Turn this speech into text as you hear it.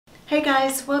Hey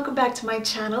guys, welcome back to my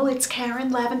channel. It's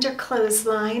Karen, Lavender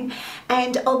Clothesline,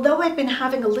 and although I've been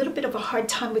having a little bit of a hard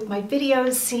time with my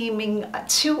videos, seeming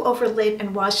too overlit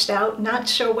and washed out, not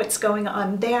sure what's going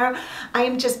on there, I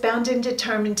am just bound and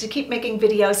determined to keep making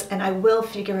videos, and I will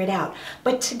figure it out.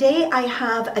 But today I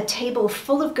have a table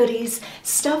full of goodies,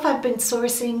 stuff I've been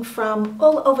sourcing from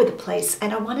all over the place,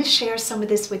 and I want to share some of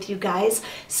this with you guys.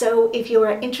 So if you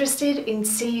are interested in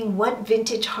seeing what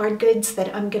vintage hard goods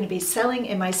that I'm going to be selling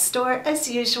in my store, as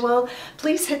usual,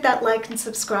 please hit that like and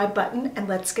subscribe button and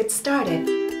let's get started.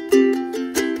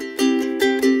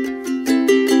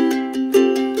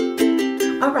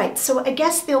 Alright, so I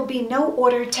guess there'll be no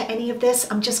order to any of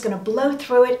this. I'm just going to blow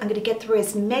through it. I'm going to get through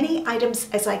as many items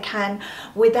as I can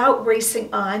without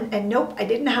racing on. And nope, I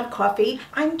didn't have coffee.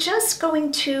 I'm just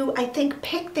going to, I think,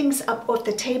 pick things up off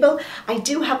the table. I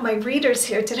do have my readers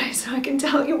here today, so I can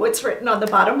tell you what's written on the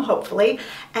bottom, hopefully.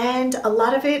 And a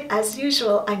lot of it, as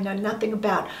usual, I know nothing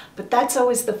about. But that's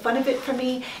always the fun of it for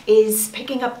me, is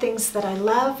picking up things that I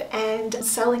love and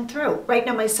selling through. Right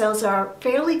now my sales are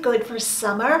fairly good for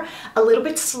summer, a little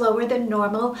bit slower than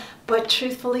normal, but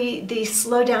truthfully the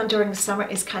slowdown during the summer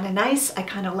is kind of nice. I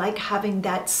kind of like having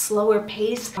that slower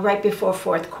pace right before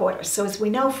fourth quarter. So as we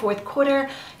know, fourth quarter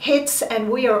hits and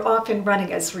we are off and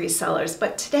running as resellers.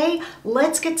 But today,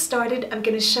 let's get started. I'm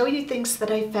going to show you things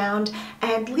that I found,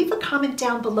 and leave a comment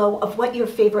down below of what your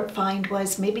favorite find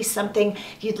was, maybe something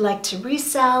you'd like to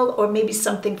resell or maybe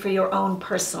something for your own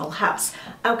personal house.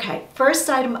 Okay, first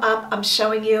item up, I'm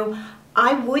showing you.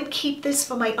 I would keep this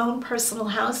for my own personal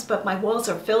house, but my walls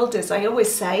are filled, as I always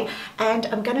say, and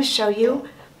I'm going to show you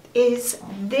is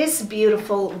this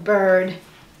beautiful bird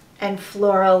and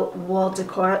floral wall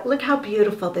decor. Look how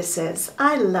beautiful this is.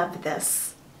 I love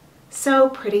this. So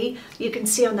pretty. You can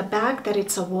see on the back that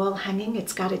it's a wall hanging.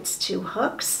 It's got its two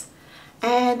hooks,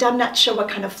 and I'm not sure what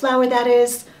kind of flower that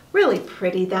is. Really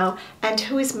pretty though. And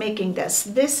who is making this?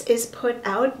 This is put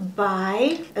out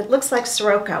by, it looks like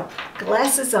Sirocco.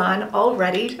 Glasses on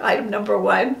already, item number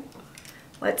one.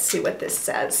 Let's see what this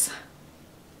says.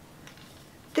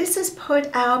 This is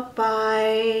put out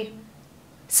by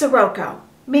Sirocco,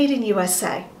 made in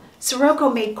USA. Sirocco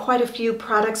made quite a few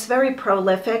products, very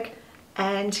prolific.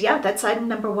 And yeah, that's item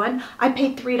number one. I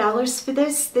paid $3 for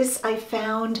this. This I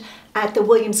found at the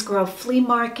Williams Grove Flea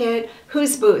Market.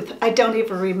 Whose booth? I don't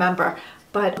even remember.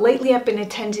 But lately I've been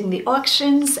attending the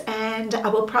auctions, and I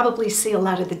will probably see a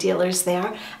lot of the dealers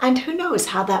there. And who knows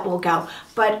how that will go.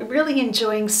 But really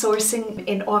enjoying sourcing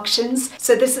in auctions.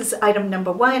 So this is item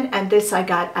number one, and this I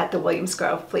got at the Williams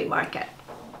Grove Flea Market.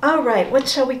 All right, what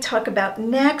shall we talk about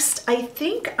next? I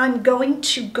think I'm going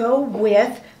to go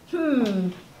with,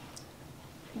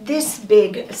 this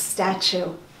big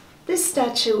statue. This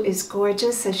statue is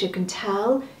gorgeous, as you can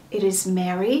tell. It is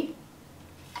Mary,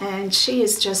 and she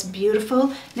is just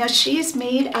beautiful. Now she is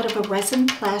made out of a resin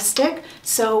plastic,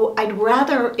 so I'd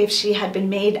rather if she had been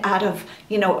made out of,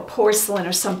 you know, a porcelain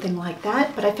or something like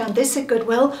that, but I found this at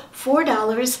Goodwill,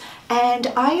 $4, and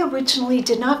I originally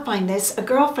did not find this. A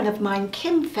girlfriend of mine,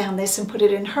 Kim, found this and put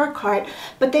it in her cart,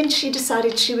 but then she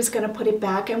decided she was going to put it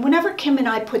back, and whenever Kim and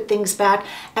I put things back,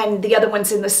 and the other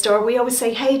ones in the store, we always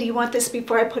say, hey, do you want this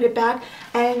before I put it back?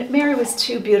 And Mary was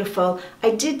too beautiful.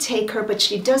 I did take her, but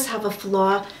she does have a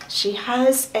flaw. She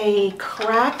has a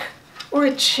crack, or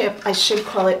a chip, I should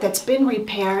call it, that's been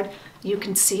repaired. You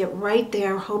can see it right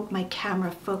there. Hope my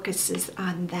camera focuses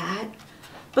on that.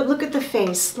 But look at the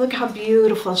face. Look how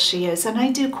beautiful she is. And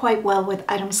I do quite well with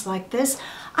items like this.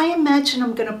 I imagine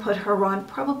I'm going to put her on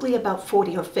probably about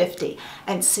 40 or 50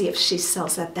 and see if she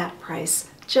sells at that price.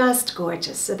 Just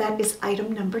gorgeous. So that is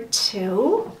item number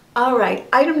two. All right,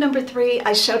 item number three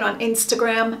I showed on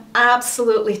Instagram.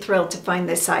 Absolutely thrilled to find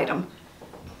this item.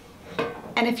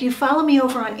 And if you follow me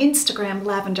over on Instagram,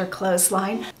 Lavender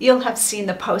Clothesline, you'll have seen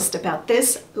the post about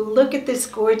this. Look at this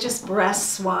gorgeous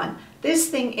brass swan. This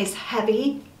thing is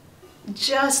heavy,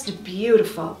 just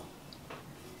beautiful.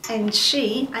 And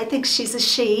she, I think she's a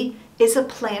she, is a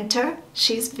planter.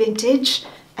 She's vintage,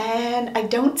 and I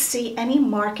don't see any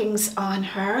markings on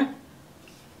her.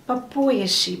 But boy,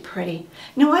 is she pretty.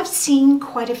 Now, I've seen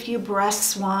quite a few brass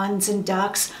swans and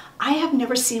ducks. I have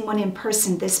never seen one in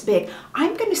person this big.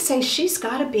 I'm going to say she's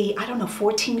got to be, I don't know,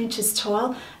 14 inches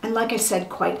tall, and like I said,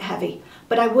 quite heavy.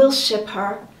 But I will ship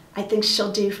her. I think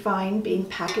she'll do fine being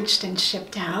packaged and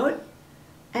shipped out.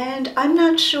 And I'm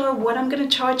not sure what I'm going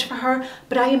to charge for her,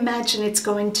 but I imagine it's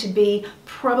going to be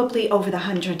probably over the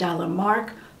 $100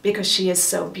 mark, because she is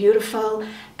so beautiful.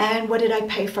 And what did I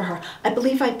pay for her? I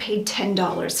believe I paid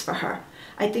 $10 for her.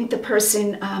 I think the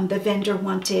person, the vendor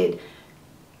wanted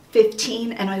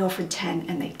 15 and I offered 10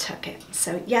 and they took it.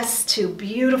 So yes, to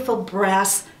beautiful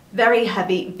brass very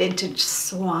heavy vintage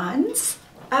swans.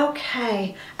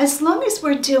 Okay, as long as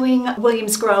we're doing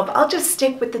Williams Grove, I'll just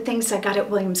stick with the things I got at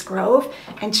Williams Grove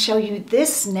and show you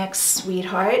this next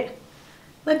sweetheart.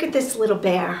 Look at this little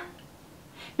bear.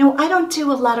 Now, I don't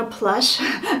do a lot of plush,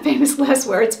 famous last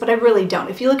words, but I really don't.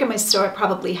 If you look at my store, I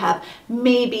probably have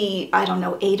maybe, I don't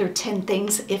know, 8 or 10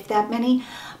 things, if that many.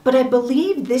 But I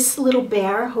believe this little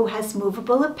bear who has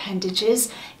movable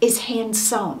appendages is hand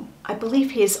sewn. I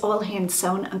believe he is all hand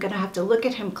sewn. I'm going to have to look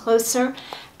at him closer.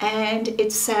 And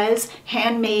it says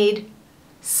handmade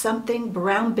something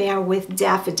brown bear with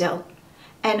daffodil.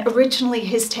 And originally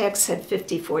his tag said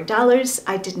 $54.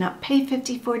 I did not pay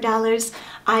 $54.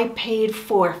 I paid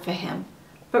 $4 for him.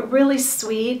 But really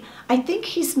sweet. I think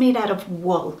he's made out of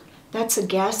wool. That's a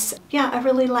guess. Yeah, I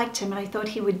really liked him and I thought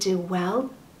he would do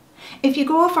well. If you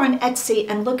go over on Etsy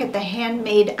and look at the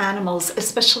handmade animals,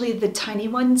 especially the tiny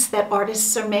ones that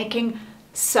artists are making,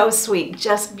 so sweet,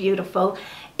 just beautiful.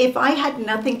 If I had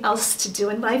nothing else to do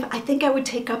in life, I think I would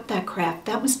take up that craft.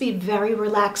 That must be very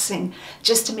relaxing,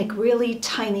 just to make really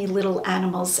tiny little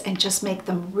animals and just make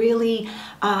them really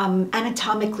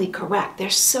anatomically correct. They're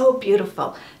so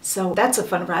beautiful. So that's a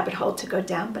fun rabbit hole to go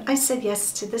down. But I said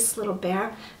yes to this little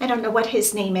bear. I don't know what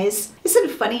his name is. Isn't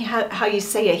it funny how you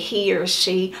say a he or a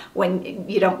she when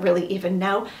you don't really even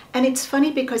know? And it's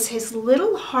funny because his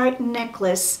little heart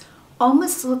necklace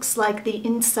almost looks like the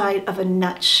inside of a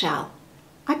nutshell.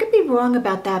 I could be wrong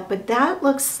about that, but that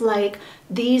looks like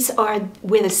these are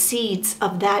where the seeds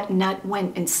of that nut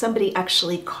went and somebody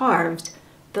actually carved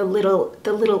the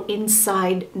little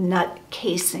inside nut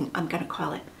casing, I'm going to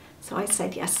call it. So I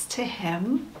said yes to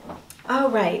him. All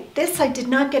right, this I did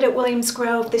not get at Williams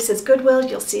Grove. This is Goodwill.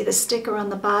 You'll see the sticker on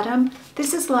the bottom.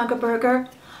 This is Lagerberger.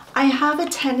 I have a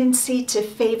tendency to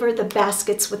favor the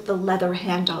baskets with the leather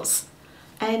handles.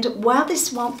 And while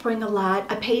this won't bring a lot,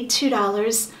 I paid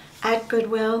 $2 at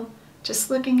Goodwill.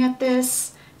 Just looking at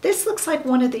this. This looks like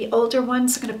one of the older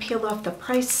ones. I'm going to peel off the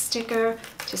price sticker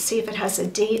to see if it has a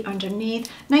date underneath.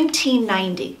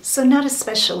 1990, so not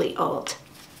especially old.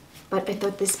 But I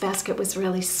thought this basket was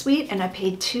really sweet and I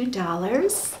paid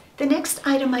 $2. The next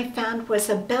item I found was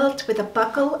a belt with a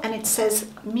buckle and it says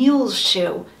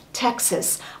Muleshoe,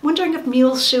 Texas. I'm wondering if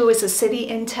Muleshoe is a city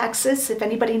in Texas. If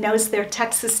anybody knows their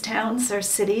Texas towns or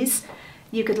cities,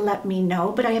 you could let me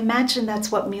know, but I imagine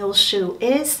that's what Muleshoe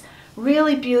is.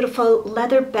 Really beautiful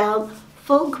leather belt,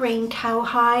 full grain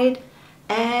cowhide,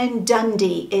 and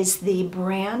Dundee is the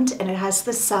brand, and it has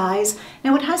the size.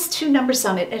 Now it has 2 numbers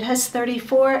on it. It has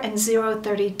 34 and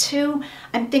 032.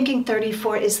 I'm thinking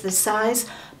 34 is the size,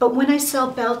 but when I sell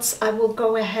belts, I will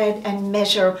go ahead and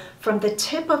measure from the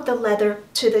tip of the leather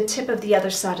to the tip of the other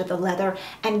side of the leather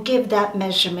and give that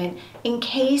measurement in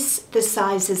case the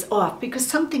size is off, because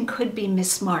something could be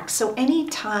mismarked. So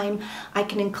anytime I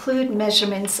can include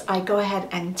measurements, I go ahead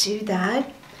and do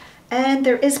that. And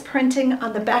there is printing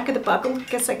on the back of the buckle. I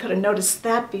guess I could have noticed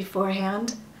that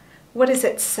beforehand. What does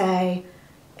it say?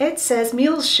 It says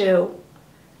Muleshoe,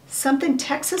 something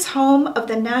Texas, home of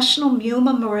the National Mule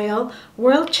Memorial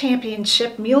World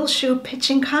Championship Muleshoe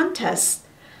Pitching Contest.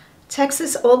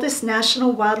 Texas' oldest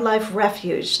national wildlife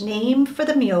refuge, named for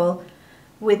the mule.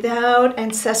 Without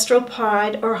ancestral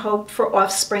pride or hope for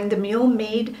offspring, the mule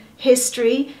made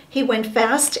history. He went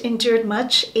fast, endured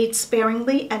much, ate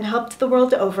sparingly, and helped the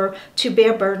world over to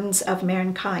bear burdens of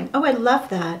mankind. Oh, I love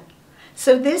that.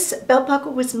 So this belt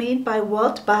buckle was made by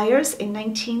Walt Byers in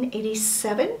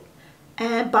 1987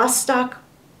 and Bostock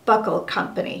Buckle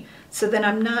Company. So then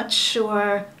I'm not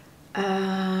sure,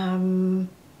 and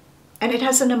it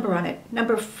has a number on it,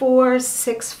 number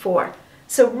 464.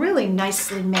 So really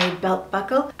nicely made belt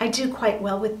buckle. I do quite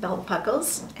well with belt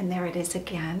buckles, and there it is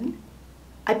again.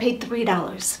 I paid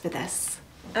 $3 for this.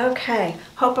 Okay,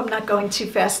 hope I'm not going too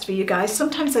fast for you guys.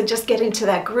 Sometimes I just get into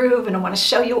that groove and I want to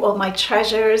show you all my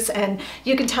treasures, and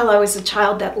you can tell I was a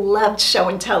child that loved show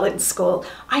and tell in school.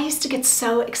 I used to get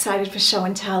so excited for show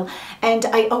and tell, and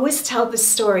I always tell this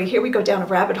story. Here we go down a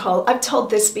rabbit hole. I've told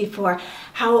this before,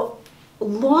 how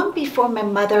long before my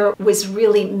mother was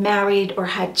really married or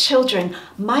had children,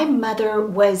 my mother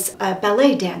was a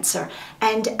ballet dancer.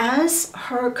 And as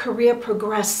her career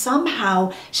progressed,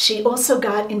 somehow she also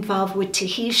got involved with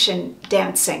Tahitian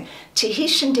dancing.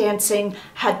 Tahitian dancing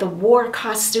had the war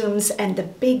costumes and the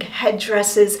big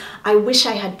headdresses. I wish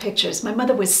I had pictures. My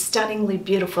mother was stunningly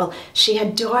beautiful. She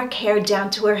had dark hair down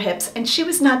to her hips, and she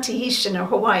was not Tahitian or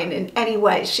Hawaiian in any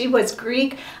way. She was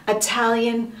Greek,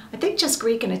 Italian, I think just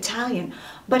Greek and Italian. ballerine.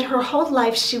 But her whole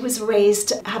life she was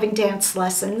raised having dance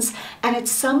lessons, and at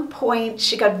some point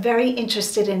she got very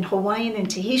interested in Hawaiian and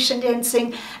Tahitian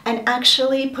dancing and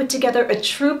actually put together a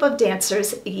troupe of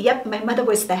dancers. Yep, my mother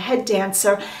was the head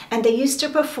dancer, and they used to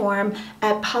perform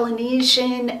at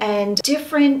Polynesian and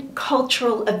different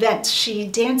cultural events. She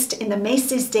danced in the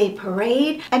Macy's Day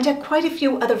Parade and at quite a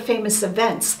few other famous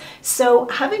events. So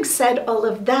having said all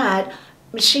of that,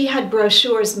 she had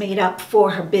brochures made up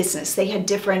for her business. They had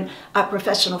different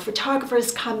professional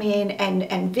photographers come in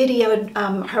and videoed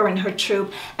her and her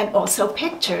troupe, and also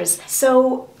pictures.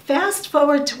 So fast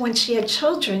forward to when she had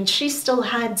children, she still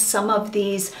had some of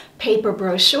these paper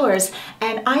brochures,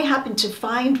 and I happened to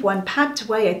find one packed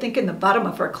away, I think in the bottom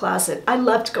of her closet. I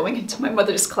loved going into my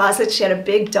mother's closet. She had a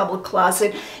big double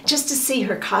closet just to see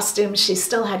her costumes. She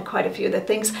still had quite a few of the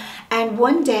things. And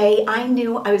one day I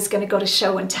knew I was going to go to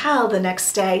show and tell the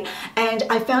next day, and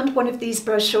I found one of these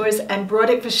brochures and brought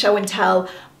it for show and tell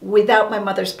without my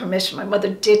mother's permission. My mother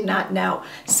did not know.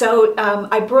 So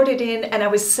I brought it in, and I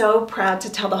was so proud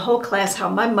to tell the whole class how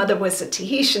my mother was a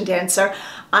Tahitian dancer.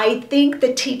 I think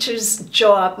the teacher's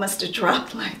jaw must have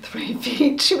dropped like 3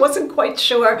 feet. She wasn't quite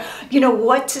sure,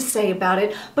 what to say about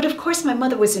it. But of course my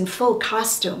mother was in full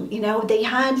costume. They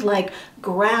had like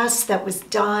grass that was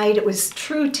dyed. It was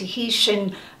true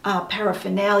Tahitian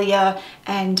paraphernalia,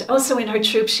 and also in her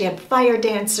troupe she had fire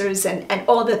dancers and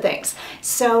all the things.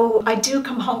 So I do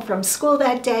come home from school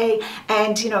that day,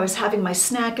 and I was having my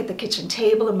snack at the kitchen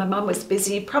table, and my mom was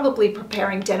busy probably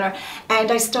preparing dinner,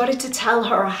 and I started to tell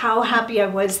her how happy I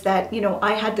was that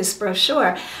I had this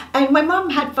brochure. And my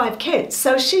mom had 5 kids,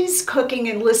 so she's cooking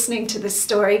and listening to this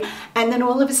story, and then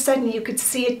all of a sudden you could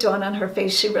see it dawn on her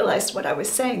face. She realized what I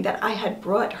was saying, that I had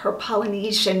brought her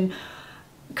Polynesian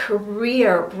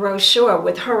career brochure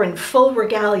with her in full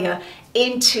regalia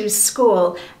into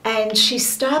school. And she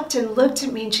stopped and looked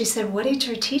at me and she said, "What did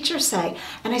your teacher say?"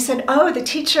 And I said, "Oh, the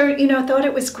teacher, thought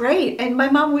it was great." And my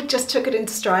mom just took it in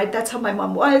stride. That's how my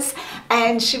mom was.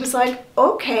 And she was like,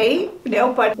 "Okay,"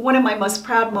 but one of my most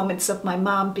proud moments of my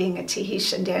mom being a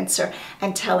Tahitian dancer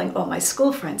and telling all my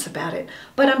school friends about it.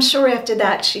 But I'm sure after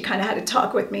that, she kind of had to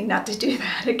talk with me not to do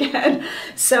that again.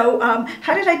 So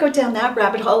how did I go down that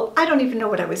rabbit hole? I don't even know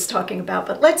what I was talking about,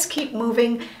 but let's keep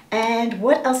moving. And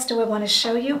what else do I want to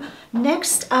show you?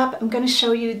 Next up, I'm going to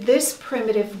show you this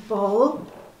primitive bowl.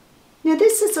 Now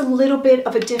this is a little bit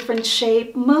of a different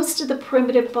shape. Most of the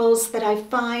primitive bowls that I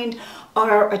find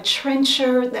are a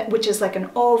trencher, which is like an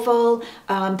oval.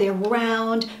 They're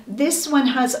round. This one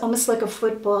has almost like a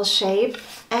football shape,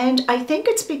 and I think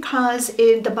it's because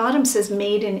the bottom says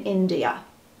made in India.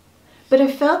 But I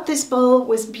felt this bowl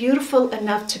was beautiful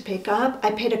enough to pick up.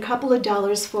 I paid a couple of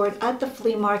dollars for it at the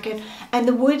flea market, and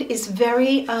the wood is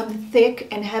very thick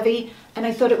and heavy, and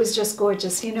I thought it was just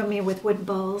gorgeous. You know me with wood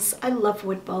bowls. I love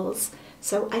wood bowls.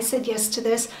 So I said yes to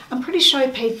this. I'm pretty sure I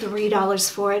paid $3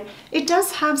 for it. It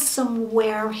does have some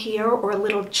wear here, or a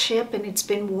little chip, and it's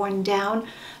been worn down.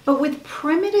 But with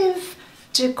primitive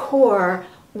decor,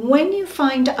 when you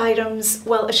find items,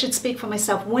 well, I should speak for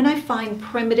myself, when I find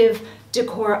primitive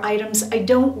decor items, I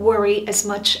don't worry as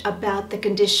much about the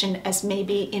condition as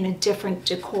maybe in a different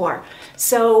decor.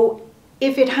 So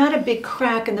if it had a big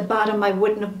crack in the bottom, I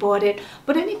wouldn't have bought it,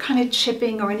 but any kind of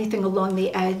chipping or anything along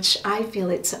the edge, I feel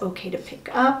it's okay to pick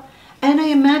up. And I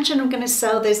imagine I'm going to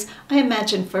sell this, I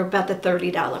imagine, for about the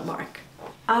 $30 mark.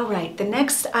 All right, the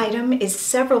next item is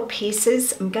several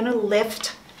pieces. I'm going to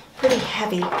lift pretty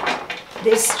heavy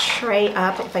this tray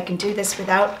up, if I can do this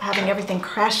without having everything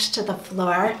crash to the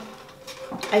floor.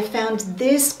 I found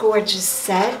this gorgeous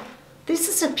set. This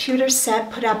is a pewter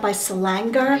set put out by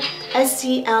Selangor,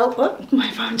 S-E-L, oh, my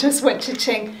phone just went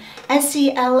cha-ching,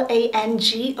 S-E-L-A-N-G-O-R.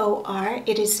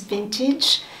 It is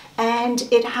vintage, and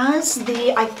it has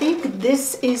the, I think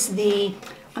this is the,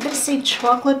 I'm going to say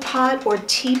chocolate pot or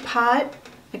teapot.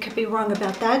 I could be wrong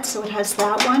about that, so it has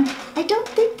that one. I don't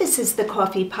think this is the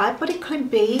coffee pot, but it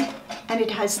could be. And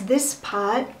it has this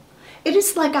pot. It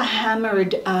is like a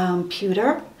hammered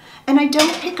pewter. And I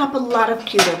don't pick up a lot of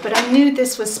pewter, but I knew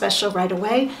this was special right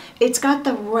away. It's got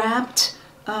the wrapped,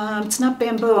 it's not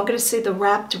bamboo, I'm going to say the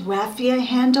wrapped raffia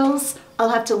handles.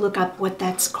 I'll have to look up what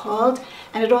that's called.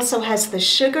 And it also has the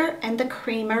sugar and the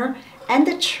creamer and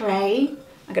the tray.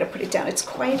 I'm going to put it down, it's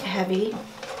quite heavy.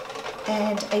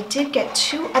 And I did get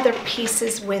 2 other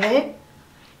pieces with it.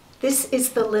 This is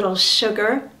the little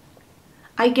sugar.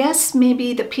 I guess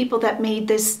maybe the people that made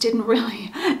this didn't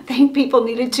really think people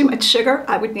needed too much sugar.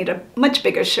 I would need a much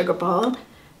bigger sugar bowl.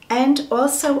 And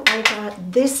also I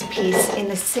got this piece in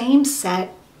the same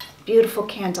set, beautiful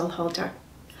candle holder.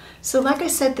 So like I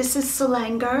said, this is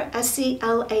Selangor,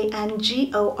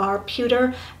 Selangor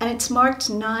pewter, and it's marked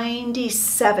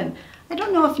 97. I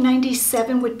don't know if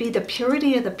 97 would be the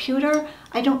purity of the pewter.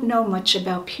 I don't know much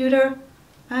about pewter.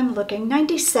 I'm looking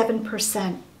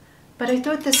 97%. But I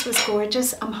thought this was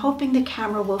gorgeous. I'm hoping the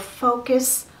camera will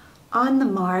focus on the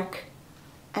mark.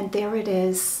 And there it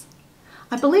is.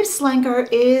 I believe Selangor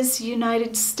is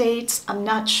United States. I'm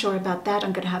not sure about that.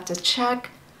 I'm going to have to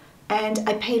check. And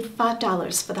I paid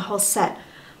 $5 for the whole set.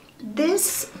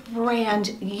 This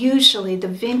brand, usually the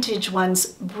vintage ones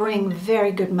bring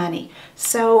very good money.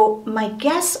 So my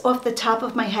guess off the top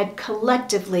of my head,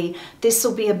 collectively, this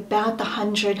will be about the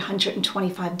 $100,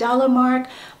 $125 mark.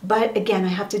 But again, I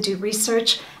have to do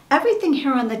research. Everything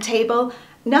here on the table,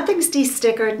 nothing's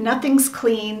de-stickered, nothing's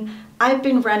clean. I've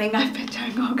been running, I've been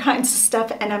doing all kinds of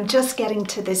stuff, and I'm just getting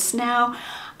to this now.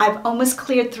 I've almost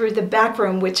cleared through the back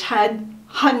room, which had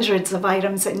hundreds of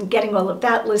items, and getting all of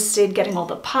that listed, getting all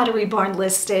the Pottery Barn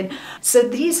listed. So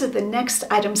these are the next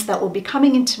items that will be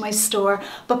coming into my store.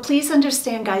 But please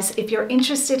understand, guys, if you're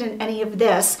interested in any of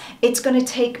this, it's going to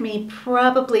take me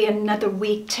probably another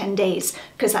week, 10 days,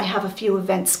 because I have a few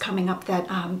events coming up that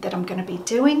that I'm going to be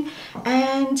doing.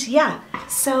 And yeah,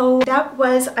 so that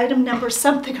was item number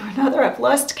something or another. I've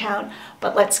lost count,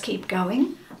 but let's keep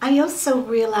going. I also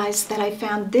realized that I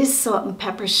found this salt and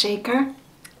pepper shaker.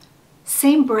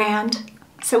 Same brand,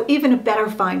 so even a better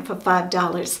find for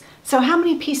 $5. So how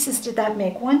many pieces did that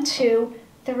make? 1, 2,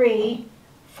 3,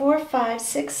 4, 5,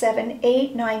 6, 7,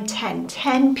 8, 9, 10.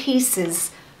 10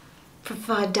 pieces for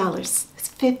 $5. It's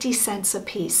 50 cents a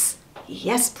piece.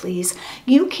 Yes, please.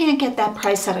 You can't get that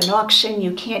price at an auction.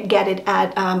 You can't get it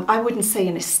at, I wouldn't say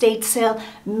an estate sale,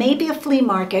 maybe a flea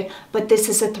market, but this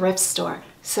is a thrift store.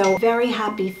 So very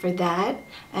happy for that,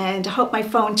 and I hope my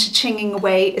phone cha-chinging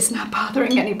away is not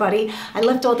bothering anybody. I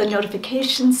left all the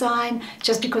notifications on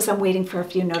just because I'm waiting for a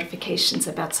few notifications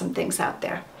about some things out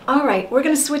there. All right, we're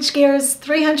going to switch gears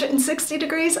 360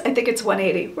 degrees. I think it's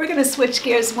 180. We're going to switch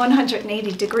gears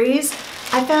 180 degrees.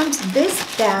 I found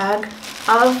this bag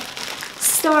of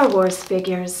Star Wars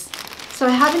figures. So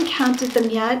I haven't counted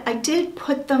them yet. I did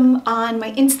put them on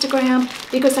my Instagram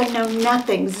because I know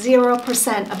nothing,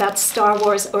 0% about Star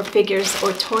Wars or figures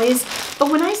or toys.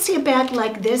 But when I see a bag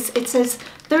like this, it says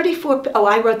 34, oh,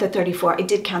 I wrote the 34, I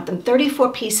did count them,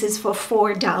 34 pieces for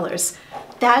 $4.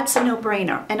 That's a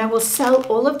no-brainer, and I will sell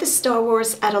all of the Star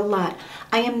Wars at a lot.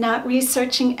 I am not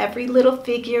researching every little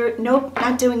figure. Nope,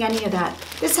 not doing any of that.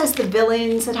 This has the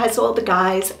villains, it has all the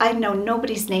guys. I know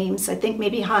nobody's names. I think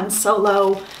maybe Han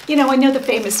Solo. You know, I know the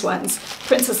famous ones.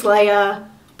 Princess Leia.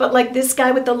 But like this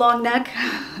guy with the long neck,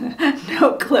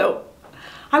 no clue.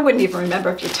 I wouldn't even remember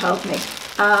if you told me.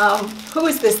 Who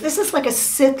is this? This is like a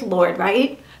Sith Lord,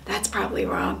 right? That's probably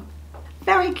wrong.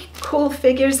 Very cool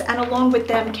figures, and along with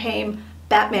them came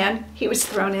Batman. He was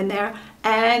thrown in there.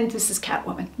 And this is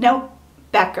Catwoman. No,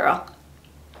 Batgirl.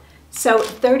 So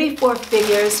 34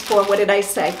 figures for, what did I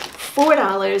say?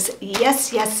 $4.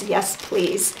 Yes, yes, yes,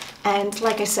 please. And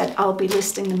like I said, I'll be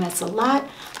listing them as a lot.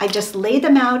 I just lay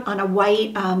them out on a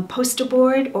white poster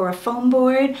board or a foam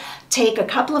board, take a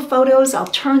couple of photos, I'll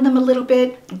turn them a little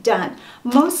bit, done.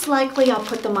 Most likely I'll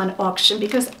put them on auction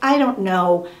because I don't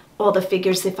know all the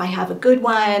figures if I have a good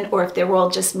one or if they're all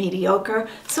just mediocre.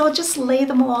 So I'll just lay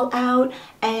them all out,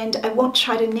 and I won't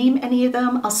try to name any of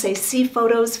them. I'll say see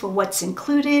photos for what's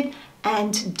included,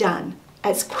 and done.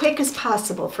 As quick as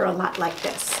possible for a lot like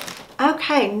this.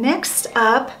 Okay, next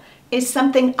up is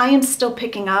something I am still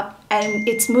picking up, and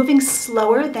it's moving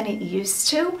slower than it used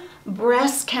to.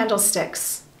 Brass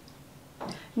candlesticks.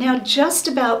 Now, just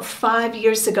about 5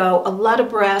 years ago, a lot of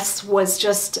brass was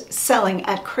just selling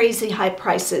at crazy high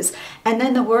prices. And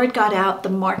then the word got out, the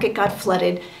market got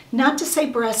flooded. Not to say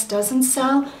brass doesn't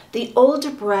sell, the older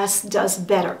brass does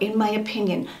better, in my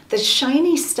opinion. The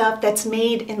shiny stuff that's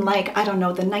made in, like, I don't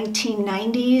know, the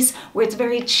 1990s, where it's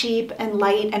very cheap and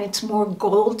light and it's more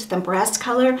gold than brass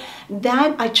color,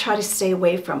 that I try to stay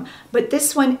away from. But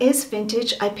this one is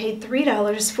vintage. I paid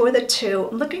 $3 for the two.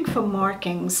 I'm looking for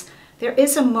markings. There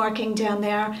is a marking down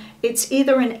there. It's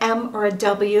either an M or a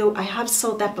W. I have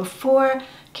sold that before.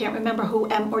 Can't remember who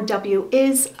M or W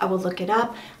is. I will look it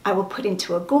up. I will put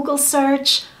into a Google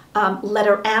search,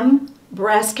 letter M,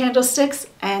 brass candlesticks,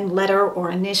 and letter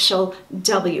or initial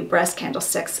W, brass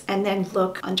candlesticks, and then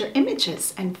look under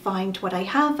images and find what I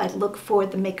have. I look for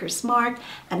the maker's mark,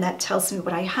 and that tells me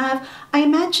what I have. I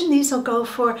imagine these will go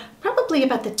for probably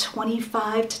about the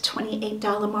 $25 to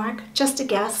 $28 mark, just a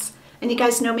guess. And you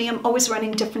guys know me, I'm always running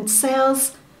different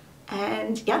sales.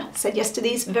 And yeah, said yes to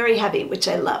these, very heavy, which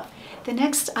I love. The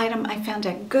next item I found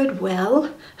at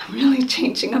Goodwill, I'm really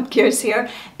changing up gears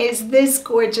here, is this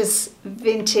gorgeous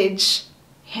vintage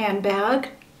handbag.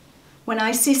 When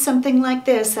I see something like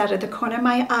this out of the corner of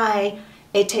my eye,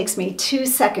 it takes me 2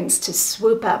 seconds to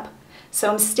swoop up. So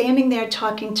I'm standing there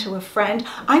talking to a friend.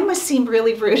 I must seem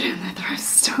really rude in the thrift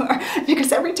store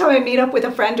because every time I meet up with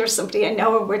a friend or somebody I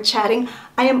know and we're chatting,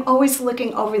 I am always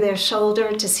looking over their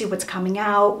shoulder to see what's coming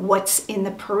out, what's in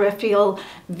the peripheral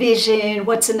vision,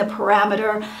 what's in the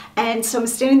parameter. And so I'm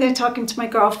standing there talking to my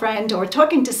girlfriend or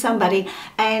talking to somebody,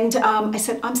 and I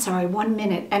said, I'm sorry, 1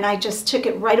 minute. And I just took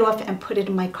it right off and put it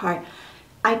in my cart.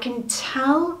 I can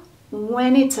tell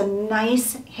when it's a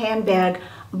nice handbag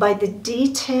by the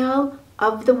detail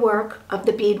of the work, of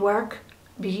the beadwork.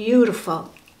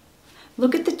 Beautiful.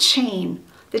 Look at the chain.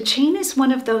 The chain is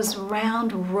one of those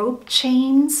round rope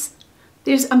chains.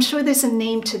 I'm sure there's a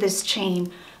name to this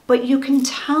chain, but you can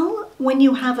tell when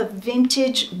you have a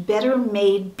vintage, better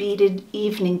made beaded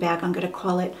evening bag, I'm going to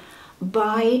call it,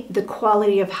 by the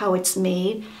quality of how it's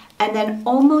made. And then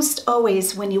almost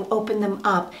always when you open them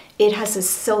up, it has a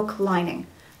silk lining.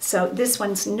 So this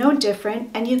one's no different,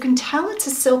 and you can tell it's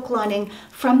a silk lining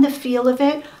from the feel of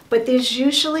it, but there's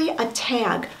usually a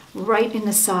tag right in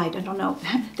the side. I don't know,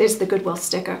 there's the Goodwill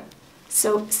sticker.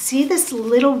 So see this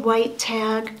little white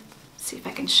tag? See if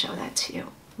I can show that to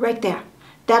you. Right there.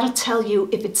 That'll tell you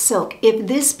if it's silk. If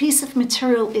this piece of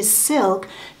material is silk,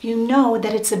 you know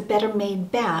that it's a better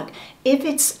made bag. If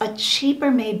it's a cheaper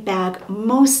made bag,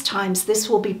 most times this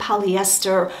will be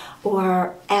polyester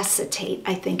or acetate,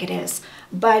 I think it is.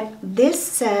 But this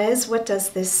says, what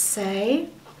does this say?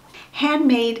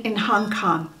 Handmade in Hong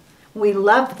Kong. We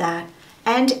love that.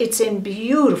 And it's in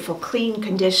beautiful, clean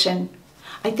condition.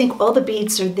 I think all the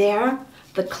beads are there.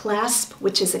 The clasp,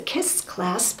 which is a kiss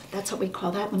clasp, that's what we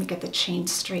call that. Let me get the chain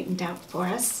straightened out for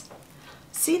us.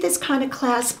 See this kind of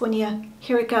clasp when you,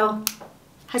 here it go,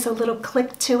 has a little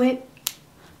click to it?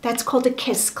 That's called a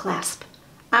kiss clasp.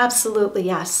 Absolutely,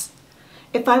 yes.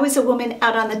 If I was a woman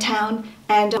out on the town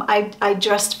and I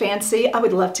dressed fancy, I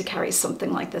would love to carry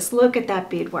something like this. Look at that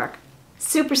beadwork.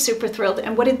 Super, super thrilled.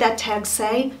 And what did that tag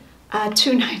say?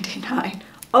 $2.99.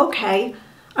 Okay,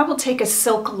 I will take a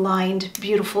silk-lined,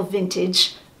 beautiful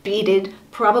vintage, beaded,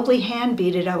 probably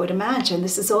hand-beaded, I would imagine.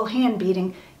 This is all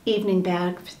hand-beading evening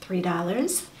bag for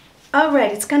 $3. All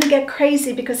right, it's gonna get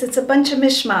crazy because it's a bunch of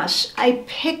mishmash. I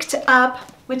picked up,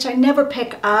 which I never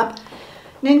pick up,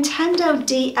 Nintendo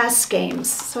DS games.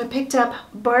 So I picked up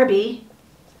Barbie,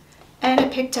 and I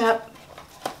picked up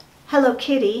Hello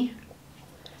Kitty,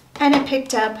 and I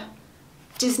picked up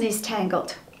Disney's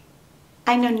Tangled.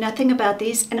 I know nothing about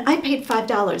these, and I paid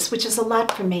 $5, which is a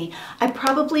lot for me. I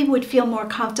probably would feel more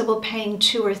comfortable paying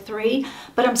 $2 or $3,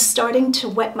 but I'm starting to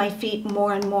wet my feet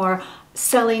more and more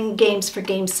selling games for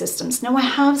game systems. Now, I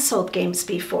have sold games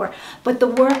before, but the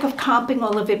work of comping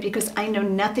all of it, because I know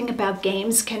nothing about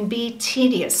games, can be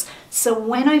tedious. So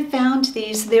when I found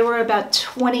these, there were about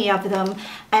 20 of them,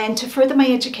 and to further my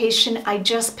education, I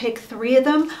just picked 3 of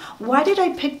them. Why did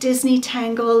I pick Disney,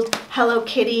 Tangled, Hello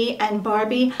Kitty, and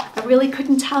Barbie? I really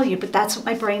couldn't tell you, but that's what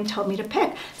my brain told me to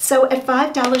pick. So at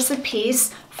 $5 a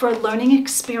piece for a learning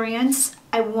experience,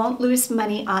 I won't lose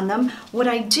money on them. What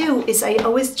I do is I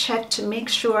always check to make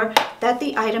sure that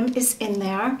the item is in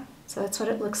there. So that's what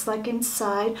it looks like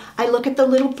inside. I look at the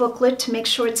little booklet to make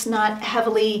sure it's not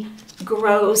heavily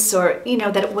gross or, you know,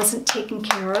 that it wasn't taken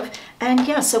care of. And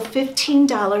yeah, so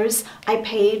 $15 I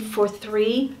paid for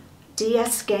 3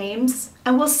 DS games.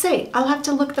 And we'll see. I'll have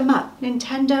to look them up.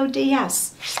 Nintendo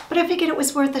DS. But I figured it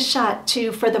was worth a shot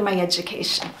to further my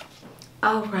education.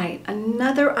 All right,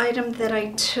 another item that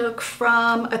I took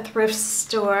from a thrift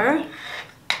store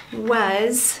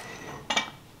was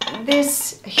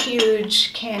this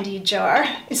huge candy jar.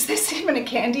 Is this even a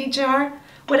candy jar?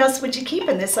 What else would you keep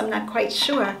in this? I'm not quite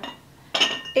sure.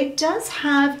 It does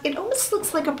have, it almost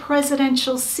looks like a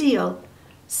presidential seal.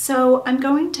 So I'm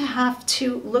going to have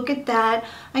to look at that.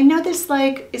 I know there's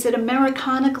like, is it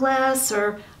Americana glass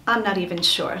or I'm not even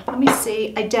sure. Let me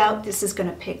see. I doubt this is going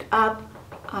to pick up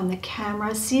on the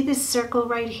camera. See this circle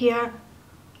right here?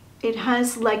 It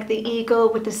has like the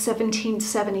eagle with the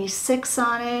 1776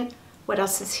 on it. What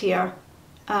else is here?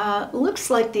 Looks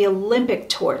like the Olympic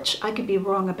torch. I could be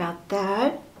wrong about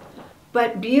that.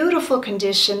 But beautiful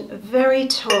condition, very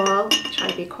tall. Try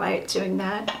to be quiet doing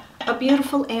that. A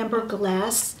beautiful amber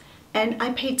glass. And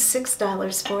I paid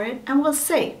 $6 for it, and we'll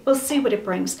see. We'll see what it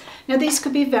brings. Now these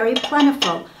could be very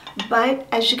plentiful. But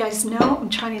as you guys know, I'm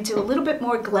trying to do a little bit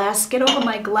more glass, get over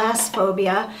my glass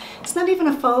phobia. It's not even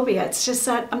a phobia, it's just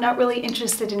that I'm not really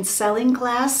interested in selling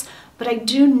glass, but I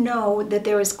do know that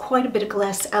there is quite a bit of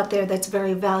glass out there that's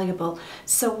very valuable.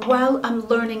 So while I'm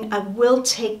learning, I will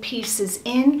take pieces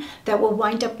in that will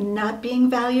wind up not being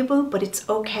valuable, but it's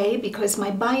okay because my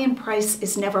buy-in price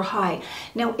is never high.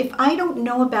 Now, if I don't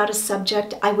know about a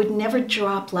subject, I would never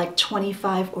drop like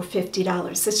 $25 or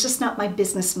 $50. It's just not my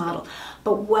business model.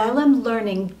 But while I'm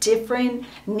learning different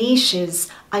niches,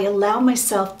 I allow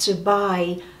myself to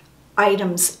buy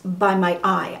items by my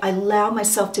eye. I allow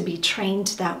myself to be trained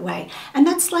that way. And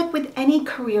that's like with any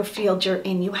career field you're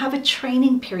in. You have a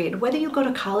training period. Whether you go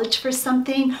to college for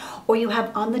something or you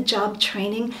have on-the-job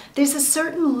training, there's a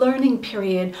certain learning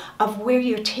period of where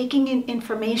you're taking in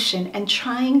information and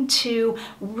trying to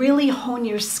really hone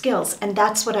your skills. And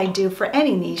that's what I do for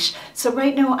any niche. So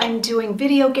right now I'm doing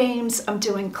video games, I'm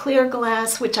doing clear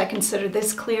glass, which I consider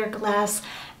this clear glass,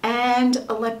 and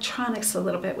electronics a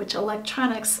little bit, which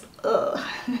electronics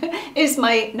is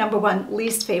my #1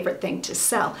 least favorite thing to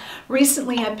sell.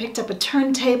 Recently I picked up a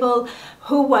turntable.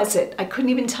 Who was it? I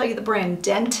couldn't even tell you the brand,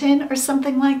 Denton or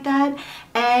something like that.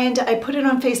 And I put it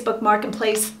on Facebook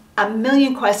Marketplace. A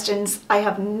million questions. I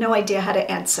have no idea how to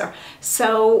answer.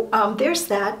 So there's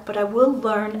that, but I will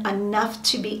learn enough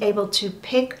to be able to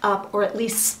pick up or at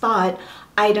least spot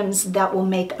items that will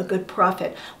make a good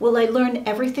profit. Will I learn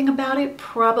everything about it?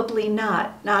 Probably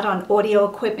not. Not on audio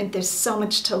equipment. There's so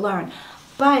much to learn.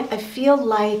 But I feel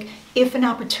like if an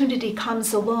opportunity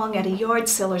comes along at a yard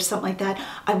sale or something like that,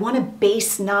 I want a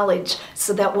base knowledge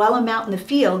so that while I'm out in the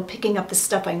field picking up the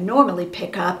stuff I normally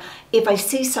pick up, if I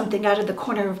see something out of the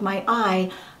corner of my eye,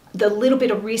 the little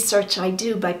bit of research I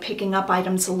do by picking up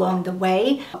items along the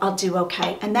way, I'll do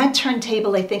okay. And that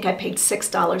turntable, I think I paid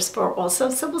 $6 for also,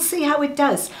 so we'll see how it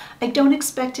does. I don't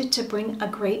expect it to bring a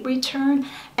great return,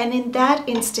 and in that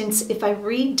instance, if I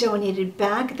re-donated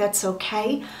back, that's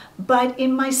okay. But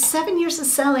in my 7 years of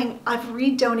selling, I've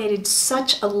re-donated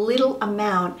such a little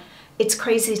amount. It's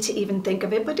crazy to even think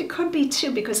of it, but it could be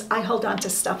too because I hold on to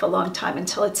stuff a long time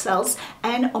until it sells,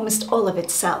 and almost all of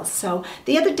it sells. So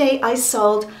the other day I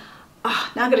sold,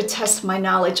 now I'm going to test my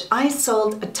knowledge. I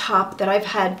sold a top that I've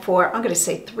had for, I'm going to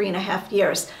say 3.5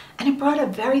 years, and it brought a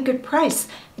very good price.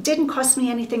 It didn't cost me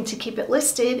anything to keep it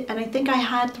listed, and I think I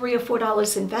had $3 or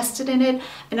 $4 invested in it,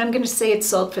 and I'm going to say it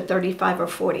sold for $35 or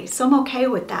 $40. So I'm okay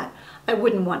with that. I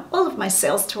wouldn't want all of my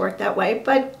sales to work that way,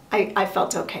 but I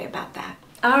felt okay about that.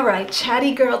 All right,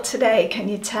 chatty girl today, can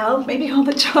you tell? Maybe all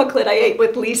the chocolate I ate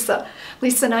with Lisa.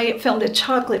 Lisa and I filmed a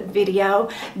chocolate video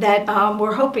that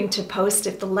we're hoping to post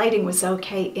if the lighting was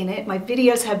okay in it. My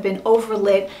videos have been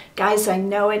overlit. Guys, I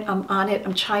know it, I'm on it,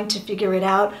 I'm trying to figure it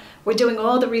out. We're doing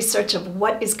all the research of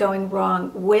what is going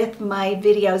wrong with my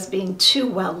videos being too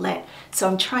well lit. So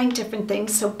I'm trying different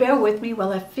things, so bear with me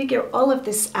while I figure all of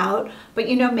this out. But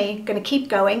you know me, gonna keep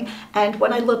going. And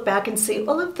when I look back and see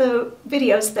all of the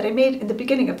videos that I made in the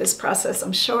beginning of this process,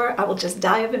 I'm sure I will just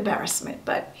die of embarrassment,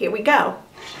 but here we go.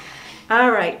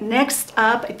 All right, next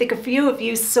up, I think a few of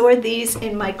you saw these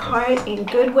in my cart in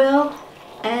Goodwill,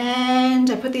 and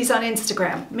I put these on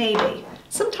Instagram, maybe.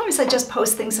 Sometimes I just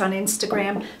post things on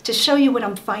Instagram to show you what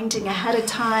I'm finding ahead of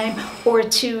time, or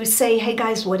to say, hey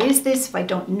guys, what is this? If I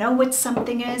don't know what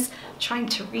something is, I'm trying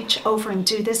to reach over and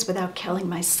do this without killing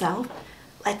myself.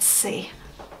 Let's see.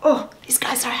 Oh, these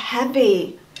guys are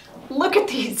heavy. Look at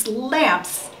these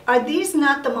lamps. Are these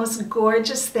not the most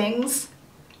gorgeous things?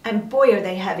 And boy, are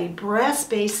they heavy. Brass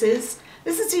bases.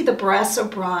 This is either brass or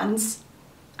bronze.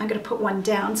 I'm going to put one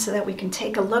down so that we can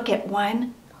take a look at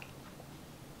one.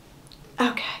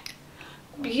 Okay,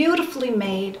 beautifully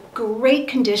made, great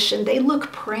condition. They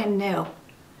look brand new.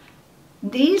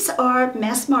 These are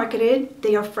mass marketed.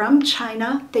 They are from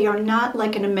China. They are not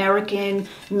like an American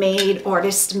made,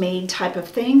 artist made type of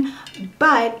thing.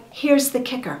 But here's the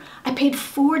kicker. I paid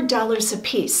 $4 a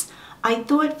piece. I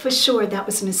thought for sure that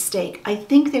was a mistake. I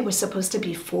think they were supposed to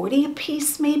be $40 a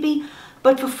piece maybe.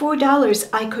 But for $4,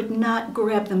 I could not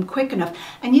grab them quick enough.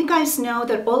 And you guys know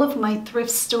that all of my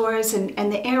thrift stores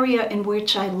and the area in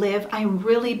which I live, I'm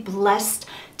really blessed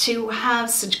to have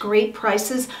such great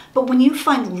prices. But when you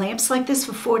find lamps like this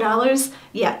for $4,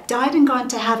 yeah, died and gone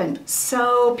to heaven.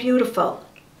 So beautiful.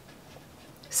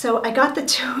 So I got the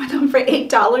two of them for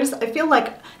 $8. I feel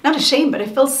like, not ashamed, but I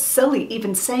feel silly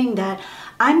even saying that.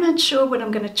 I'm not sure what I'm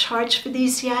going to charge for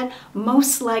these yet.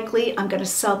 Most likely I'm going to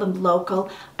sell them local.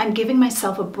 I'm giving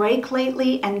myself a break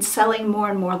lately and selling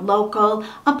more and more local.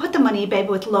 I'll put them on eBay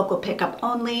with local pickup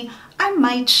only. I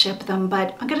might ship them,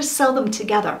 but I'm going to sell them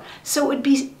together. So it would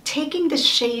be taking the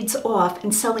shades off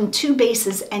and selling two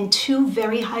bases and two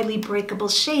very highly breakable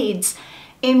shades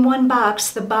in one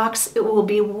box. The box, it will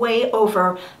be way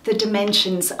over the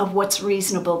dimensions of what's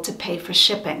reasonable to pay for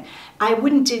shipping. I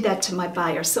wouldn't do that to my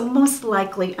buyer. So most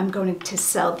likely I'm going to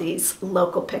sell these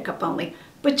local pickup only.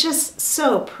 But just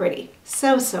so pretty,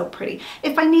 so pretty.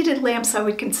 If I needed lamps, I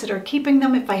would consider keeping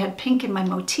them if I had pink in my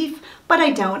motif, but I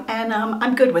don't, and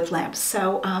I'm good with lamps.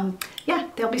 So yeah,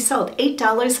 they'll be sold.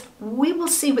 $8. We will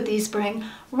see what these bring.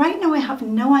 Right now I have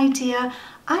no idea.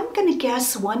 I'm gonna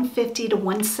guess $150 to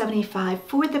 $175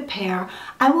 for the pair.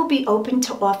 I will be open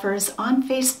to offers on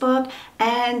Facebook,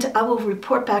 and I will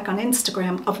report back on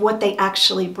Instagram of what they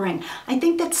actually bring. I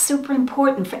think that's super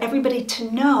important for everybody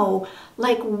to know,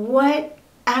 like, what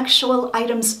actual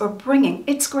items are bringing.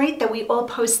 It's great that we all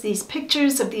post these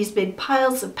pictures of these big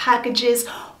piles of packages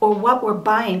or what we're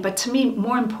buying, but to me,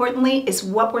 more importantly, is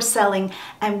what we're selling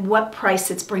and what price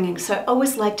it's bringing. So I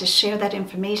always like to share that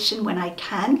information when I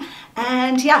can.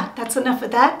 And yeah, that's enough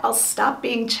of that. I'll stop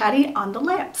being chatty on the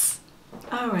lamps.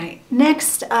 All right,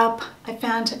 next up, I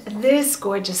found this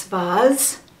gorgeous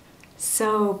vase.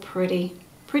 So pretty.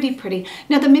 Pretty.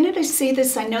 Now, the minute I see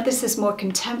this, I know this is more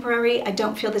contemporary. I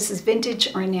don't feel this is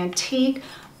vintage or an antique,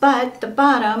 but the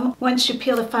bottom, once you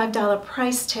peel the $5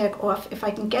 price tag off, if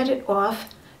I can get it off,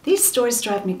 these stores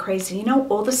drive me crazy. You know,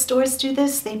 all the stores do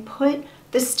this. They put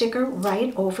the sticker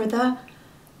right over the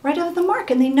mark,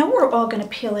 and they know we're all going to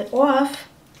peel it off.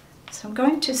 So I'm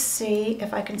going to see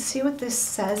if I can see what this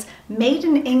says. Made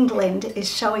in England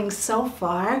is showing so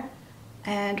far,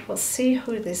 and we'll see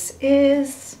who this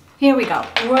is. Here we go,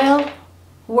 Royal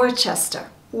Worcester.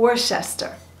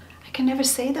 I can never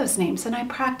say those names, and I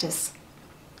practice.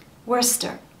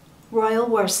 Worcester, Royal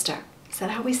Worcester. Is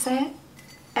that how we say it?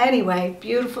 Anyway,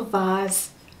 beautiful vase,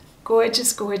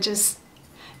 gorgeous.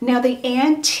 Now the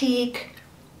antique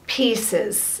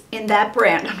pieces in that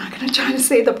brand, I'm not gonna try to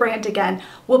say the brand again,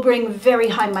 will bring very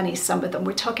high money, some of them.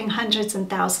 We're talking hundreds and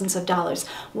thousands of dollars.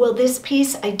 Will this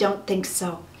piece? I don't think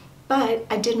so. But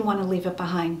I didn't want to leave it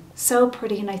behind. So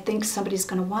pretty, and I think somebody's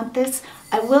going to want this.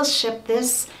 I will ship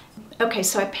this. Okay,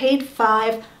 so I paid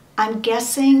 $5. I'm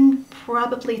guessing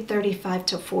probably $35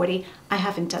 to $40. I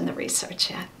haven't done the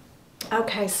research yet.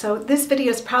 Okay, so this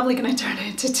video is probably going to turn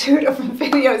into 2 different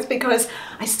videos because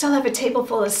I still have a table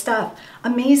full of stuff.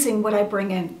 Amazing what I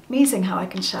bring in. Amazing how I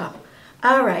can shop.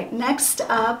 All right, next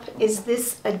up is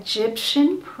this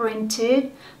Egyptian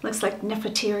printed, looks like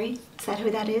Nefertiti. Is that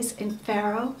who that is? In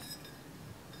Pharaoh.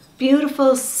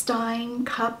 Beautiful Stein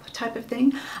cup type of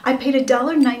thing. I paid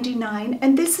 $1.99,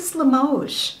 and this is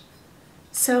Limoges.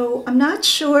 So I'm not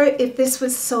sure if this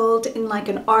was sold in like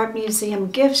an art museum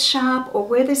gift shop or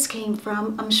where this came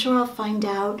from. I'm sure I'll find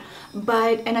out,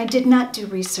 and I did not do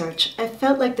research. I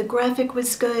felt like the graphic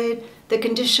was good, the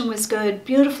condition was good,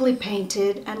 beautifully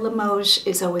painted, and Limoges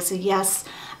is always a yes,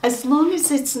 as long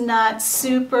as it's not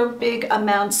super big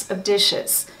amounts of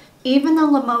dishes. Even the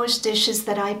Limoges dishes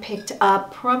that I picked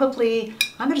up, probably,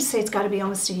 I'm going to say it's got to be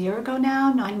almost a year ago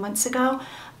now, 9 months ago,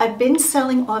 I've been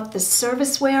selling off the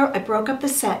serviceware. I broke up the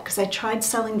set because I tried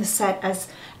selling the set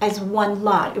as one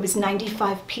lot. It was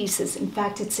 95 pieces. In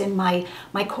fact, it's in my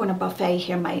corner buffet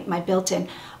here, my built-in.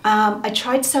 I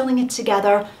tried selling it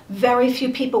together. Very few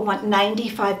people want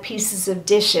 95 pieces of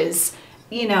dishes,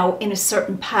 you know, in a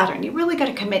certain pattern. You really got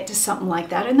to commit to something like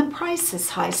that, and the price is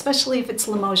high, especially if it's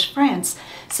Limoges, France.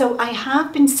 So I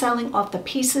have been selling off the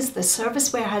pieces. The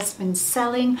serviceware has been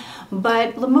selling,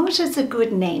 but Limoges is a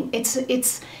good name.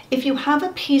 It's if you have a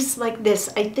piece like this,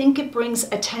 I think it brings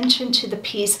attention to the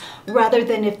piece rather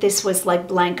than if this was like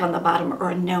blank on the bottom or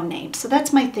a no name. So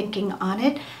that's my thinking on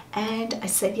it, and I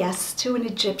said yes to an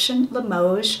Egyptian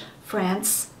Limoges,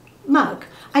 France mug.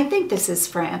 I think this is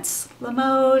France.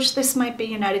 Limoges, this might be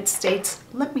United States.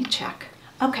 Let me check.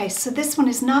 Okay, so this one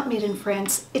is not made in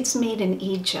France, it's made in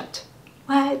Egypt.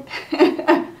 What?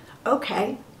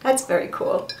 Okay, that's very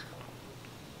cool.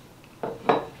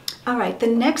 All right, the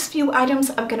next few items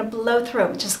I'm gonna blow through.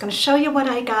 I'm just gonna show you what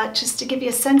I got just to give you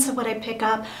a sense of what I pick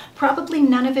up. Probably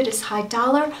none of it is high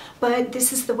dollar, but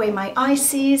this is the way my eye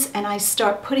sees, and I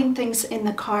start putting things in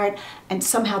the cart, and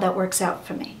somehow that works out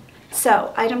for me.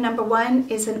 So item number 1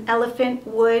 is an elephant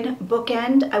wood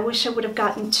bookend. I wish I would have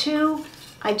gotten 2.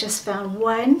 I just found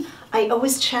 1. I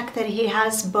always check that he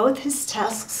has both his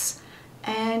tusks,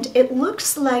 and it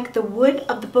looks like the wood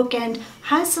of the bookend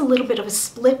has a little bit of a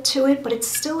split to it, but it's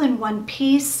still in one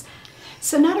piece.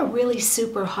 So not a really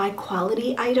super high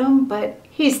quality item, but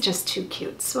he's just too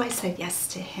cute. So I said yes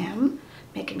to him,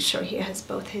 making sure he has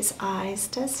both his eyes.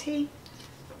 Does he?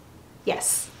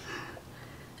 Yes.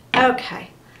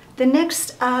 Okay. The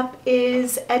next up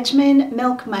is Edgman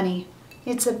Milk Money.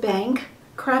 It's a bank,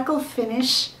 crackle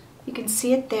finish. You can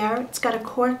see it there. It's got a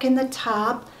cork in the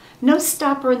top, no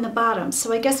stopper in the bottom.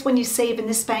 So I guess when you save in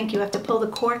this bank, you have to pull the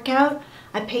cork out.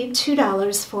 I paid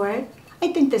 $2 for it.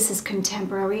 I think this is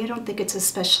contemporary. I don't think it's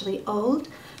especially old,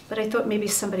 but I thought maybe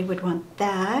somebody would want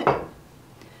that.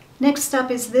 Next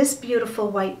up is this beautiful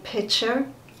white picture.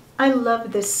 I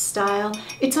love this style.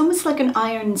 It's almost like an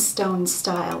ironstone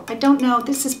style. I don't know,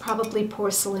 this is probably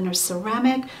porcelain or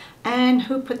ceramic. And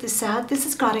who put this out? This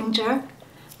is Gottinger.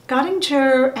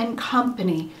 Gottinger and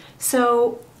Company.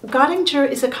 So Gottinger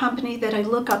is a company that I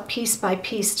look up piece by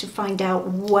piece to find out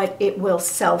what it will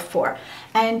sell for.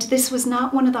 And this was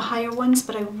not one of the higher ones,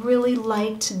 but I really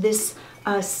liked this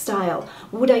style.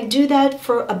 Would I do that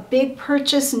for a big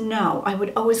purchase? No, I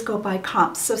would always go by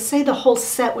comps. So say the whole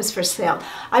set was for sale.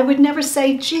 I would never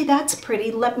say, gee, that's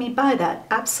pretty, let me buy that.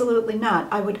 Absolutely not.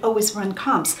 I would always run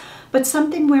comps. But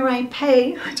something where I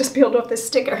pay, I just peeled off this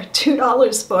sticker,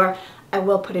 $2 for, I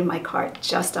will put in my cart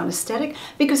just on aesthetic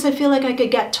because I feel like I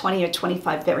could get 20 or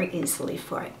 25 very easily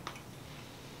for it.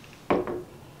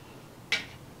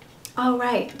 All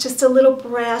right, just a little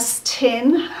brass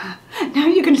tin. Now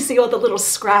you're going to see all the little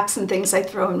scraps and things I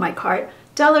throw in my cart.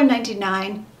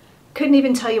 $1.99. Couldn't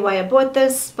even tell you why I bought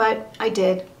this, but I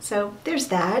did. So there's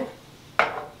that.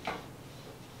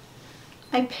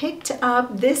 I picked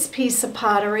up this piece of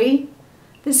pottery.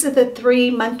 This is the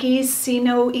 3 monkeys, see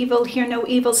no evil, hear no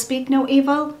evil, speak no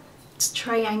evil. It's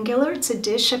triangular, it's a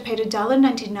dish, I paid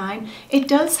 $1.99. It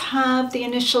does have the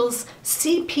initials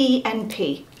CP and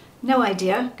P. No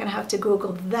idea, gonna have to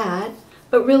Google that,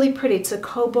 but really pretty. It's a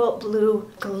cobalt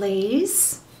blue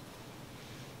glaze.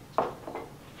 I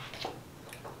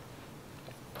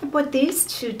bought these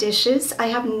 2 dishes. I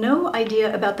have no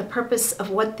idea about the purpose of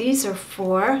what these are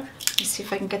for. Let me see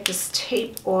if I can get this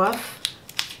tape off.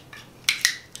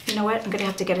 You know what? I'm gonna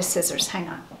have to get a scissors, hang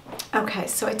on. Okay,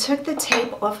 so I took the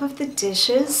tape off of the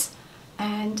dishes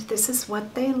and this is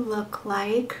what they look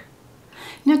like.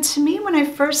 Now to me, when I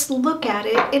first look at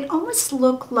it, it almost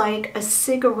looked like a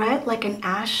cigarette, like an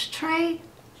ashtray.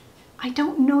 I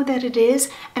don't know that it is.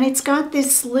 And it's got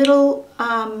this little,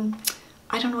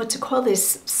 I don't know what to call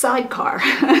this, sidecar.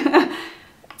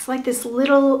 It's like this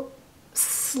little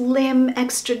slim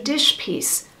extra dish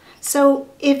piece. So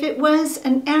if it was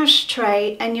an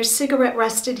ashtray and your cigarette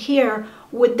rested here,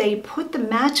 would they put the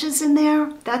matches in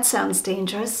there? That sounds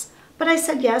dangerous. But I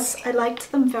said yes, I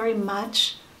liked them very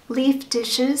much. Leaf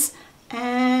dishes,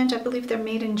 and I believe they're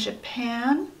made in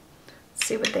Japan. Let's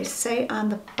see what they say on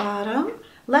the bottom.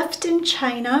 Left in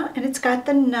China, and it's got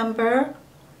the number.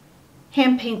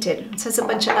 Hand painted. It says a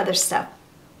bunch of other stuff.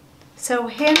 So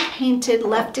hand painted,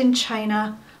 left in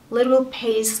China, little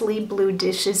paisley blue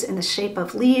dishes in the shape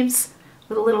of leaves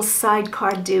with a little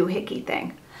sidecar doohickey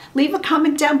thing. Leave a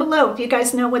comment down below if you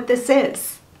guys know what this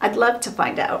is. I'd love to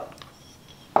find out.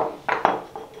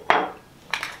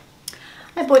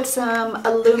 I bought some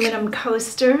aluminum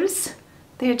coasters.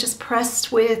 They're just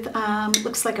pressed with,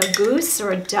 looks like a goose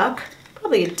or a duck,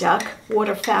 probably a duck,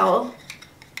 waterfowl.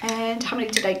 And how many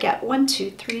did I get? 1,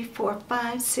 2, 3, 4,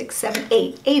 5, 6, 7,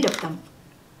 8. 8 of them.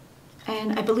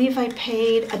 And I believe I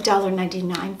paid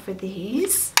 $1.99 for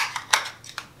these.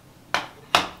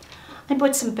 I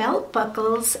bought some belt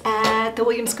buckles at the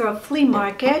Williamsboro Flea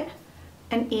Market,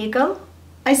 an eagle.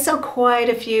 I sell quite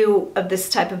a few of this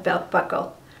type of belt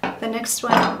buckle. The next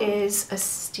one is a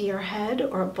steer head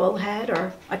or a bull head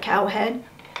or a cow head.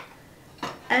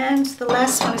 And the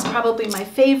last one is probably my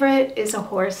favorite, is a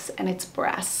horse, and it's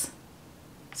brass.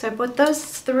 So I bought those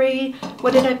 3.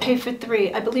 What did I pay for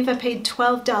 3? I believe I paid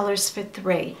 $12 for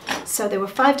 3. So they were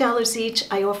 $5 each.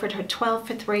 I offered her $12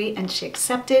 for 3 and she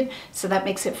accepted. So that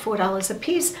makes it $4 a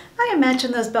piece. I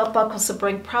imagine those belt buckles will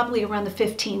bring probably around the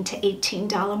 $15 to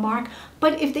 $18 mark.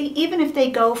 But even if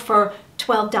they go for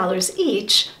 $12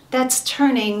 each, that's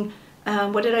turning,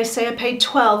 what did I say? I paid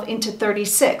 12 into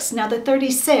 36. Now the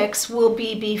 36 will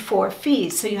be before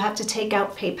fees. So you have to take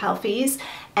out PayPal fees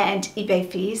and eBay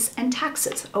fees and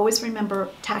taxes. Always remember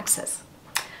taxes.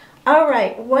 All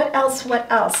right, what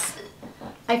else?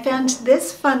 I found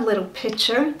this fun little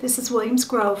picture. This is Williams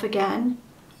Grove again.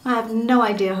 I have no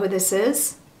idea who this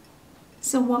is.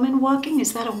 Is a woman walking?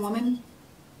 Is that a woman?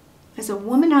 There's a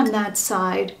woman on that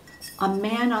side, a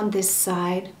man on this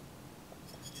side.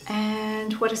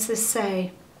 And what does this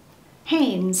say?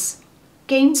 Haynes,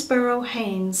 Gainsborough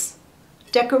Haynes,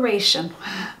 decoration.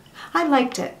 I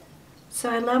liked it. So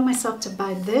I allowed myself to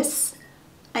buy this.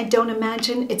 I don't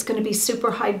imagine it's going to be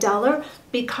super high dollar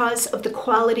because of the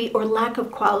quality or lack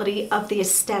of quality of the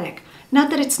aesthetic. Not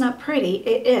that it's not pretty,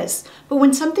 it is. But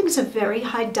when something's a very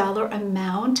high dollar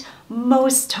amount,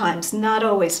 most times, not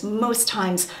always, most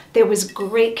times, there was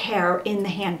great care in the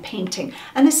hand painting.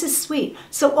 And this is sweet.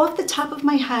 So off the top of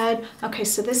my head, okay,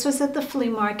 so this was at the flea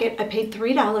market. I paid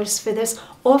 $3 for this.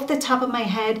 Off the top of my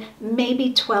head,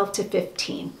 maybe 12 to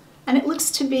 15. and it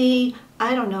looks to be,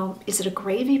 I don't know, is it a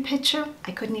gravy pitcher?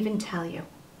 I couldn't even tell you.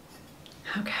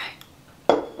 Okay.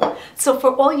 So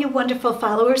for all you wonderful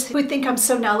followers who think I'm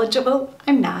so knowledgeable,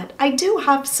 I'm not. I do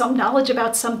have some knowledge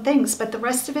about some things, but the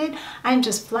rest of it, I'm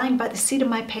just flying by the seat of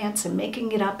my pants and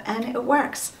making it up, and it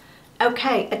works.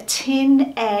 Okay, a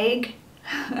tin egg.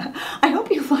 I hope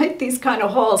you like these kind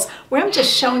of hauls where I'm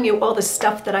just showing you all the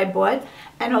stuff that I bought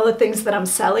and all the things that I'm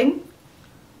selling.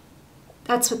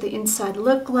 That's what the inside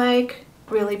looked like.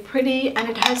 Really pretty, and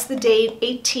it has the date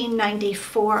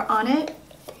 1894 on it.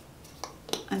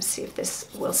 Let's see if this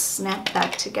will snap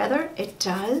back together. It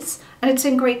does, and it's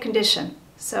in great condition,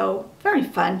 so very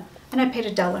fun. And I paid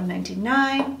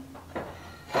 $1.99.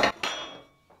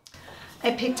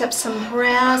 I picked up some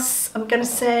brass, I'm gonna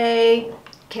say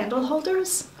candle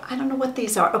holders. I don't know what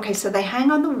these are. Okay, so they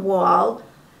hang on the wall.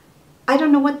 I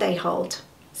don't know what they hold.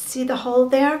 See the hole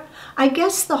there? I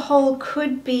guess the hole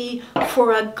could be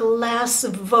for a glass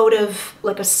votive,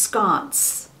 like a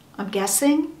sconce, I'm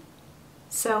guessing.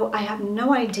 So I have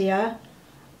no idea,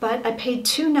 but I paid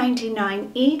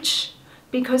 $2.99 each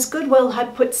because Goodwill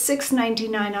had put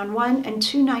 $6.99 on one and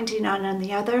 $2.99 on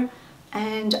the other.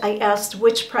 And I asked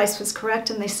which price was correct,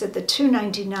 and they said the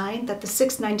 $2.99, that the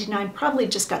 $6.99 probably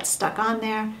just got stuck on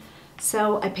there.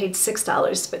 So I paid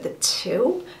 $6 for the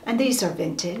two, and these are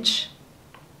vintage.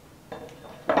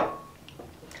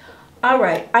 All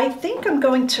right, I think I'm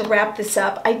going to wrap this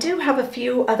up. I do have a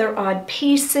few other odd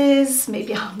pieces.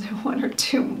 Maybe I'll do one or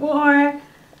two more.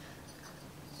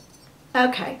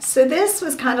 Okay, so this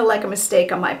was kind of like a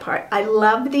mistake on my part. I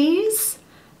love these,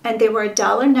 and they were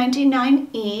 $1.99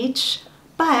 each,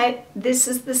 but this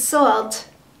is the salt,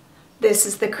 this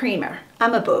is the creamer.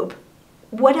 I'm a boob.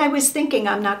 What I was thinking,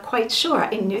 I'm not quite sure.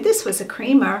 I knew this was a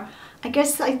creamer. I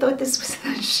guess I thought this was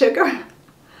the sugar.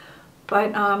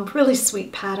 But really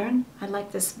sweet pattern. I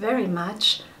like this very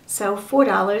much. So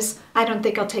 $4. I don't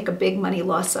think I'll take a big money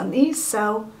loss on these.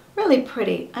 So really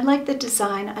pretty. I like the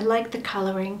design. I like the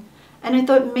coloring. And I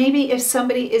thought maybe if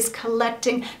somebody is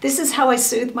collecting, this is how I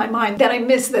soothe my mind, that I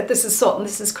miss that this is salt and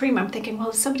this is cream. I'm thinking, well,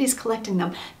 if somebody's collecting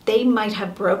them, they might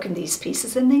have broken these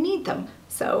pieces and they need them.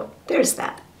 So there's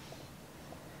that.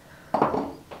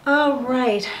 All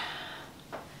right.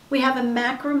 We have a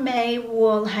macrame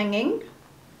wall hanging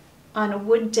on a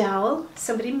wood dowel.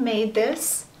 Somebody made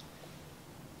this.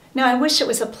 Now I wish it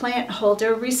was a plant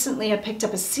holder. Recently I picked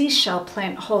up a seashell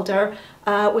plant holder.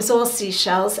 It was all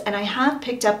seashells, and I have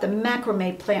picked up the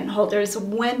macrame plant holders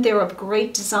when they're of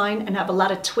great design and have a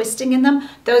lot of twisting in them.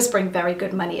 Those bring very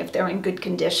good money if they're in good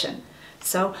condition.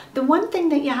 So the one thing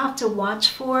that you have to watch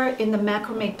for in the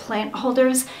macrame plant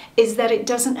holders is that it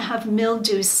doesn't have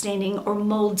mildew staining or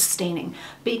mold staining.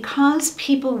 Because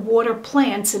people water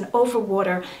plants and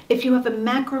overwater, if you have a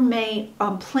macrame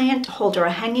plant holder,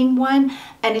 a hanging one,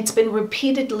 and it's been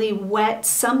repeatedly wet,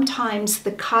 sometimes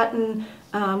the cotton,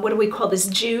 what do we call this,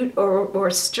 jute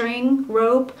or string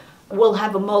rope, will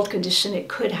have a mold condition. It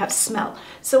could have smell.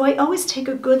 So I always take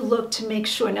a good look to make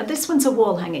sure. Now this one's a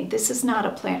wall hanging. This is not a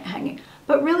plant hanging,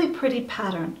 but really pretty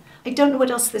pattern. I don't know what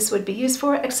else this would be used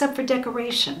for except for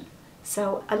decoration.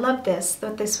 So I love this,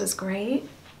 thought this was great.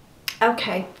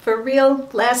 Okay, for real,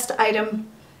 last item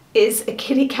is a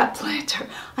kitty cat planter.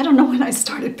 I don't know when I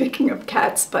started picking up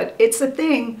cats, but it's a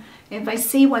thing. If I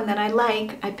see one that I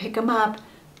like, I pick them up.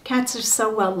 Cats are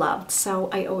so well loved, so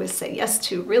I always say yes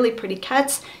to really pretty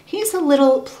cats. He's a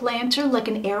little planter, like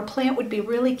an air plant would be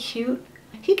really cute.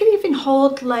 He could even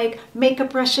hold like makeup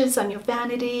brushes on your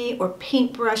vanity, or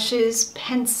paint brushes,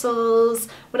 pencils.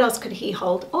 What else could he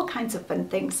hold? All kinds of fun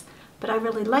things. But I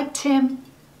really liked him,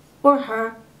 or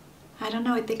her. I don't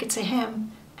know, I think it's a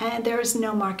him. And there is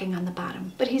no marking on the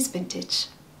bottom, but he's vintage.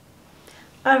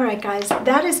 All right, guys,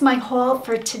 that is my haul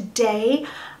for today.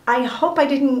 I hope I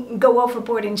didn't go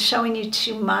overboard in showing you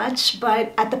too much,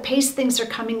 but at the pace things are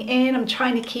coming in, I'm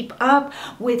trying to keep up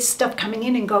with stuff coming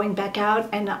in and going back out,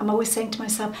 and I'm always saying to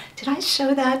myself, did I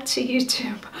show that to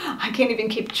YouTube? I can't even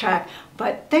keep track.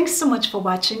 But thanks so much for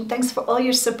watching. Thanks for all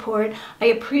your support. I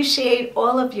appreciate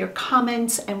all of your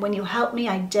comments and when you help me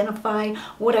identify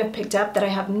what I've picked up that I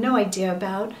have no idea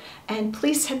about. And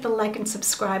please hit the like and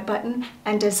subscribe button.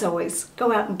 And as always,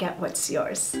 go out and get what's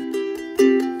yours.